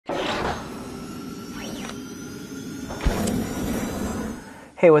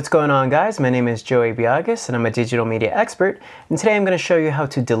Hey, what's going on, guys? My name is Joey Biagas and I'm a digital media expert, and today I'm going to show you how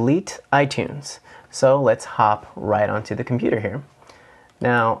to delete iTunes. So let's hop right onto the computer here.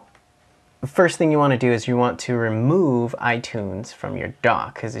 Now, the first thing you want to do is you want to remove iTunes from your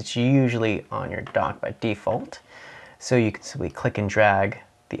dock because it's usually on your dock by default. So you can simply click and drag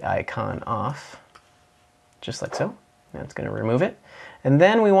the icon off, just like so. That's going to remove it. And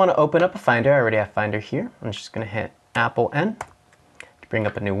then we want to open up a Finder. I already have Finder here. I'm just going to hit Apple N. Bring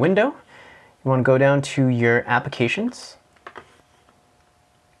up a new window. You want to go down to your applications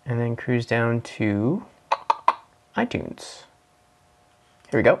and then cruise down to iTunes.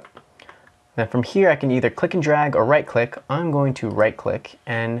 Here we go. Then from here I can either click and drag or right click. I'm going to right click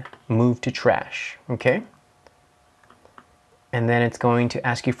and move to trash, okay? And then it's going to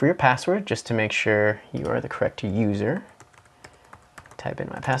ask you for your password just to make sure you are the correct user. Type in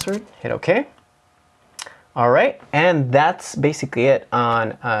my password, hit OK. All right, and that's basically it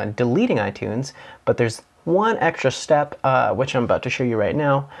on deleting iTunes, but there's one extra step, which I'm about to show you right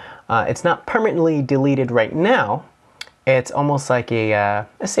now. It's not permanently deleted right now. It's almost like a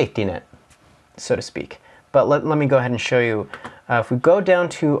safety net, so to speak. But let me go ahead and show you. If we go down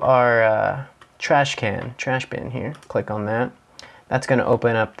to our trash bin here, click on that. That's going to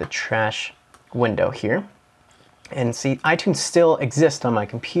open up the trash window here. And see, iTunes still exists on my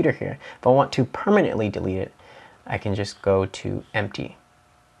computer here. If I want to permanently delete it, I can just go to empty.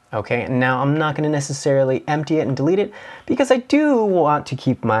 Okay, and now I'm not going to necessarily empty it and delete it because I do want to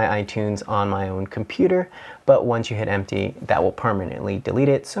keep my iTunes on my own computer, but once you hit empty, that will permanently delete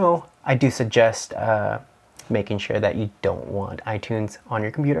it. So I do suggest making sure that you don't want iTunes on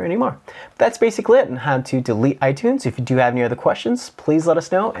your computer anymore. That's basically it on how to delete iTunes. If you do have any other questions, please let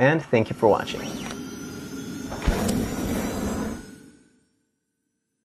us know, and thank you for watching.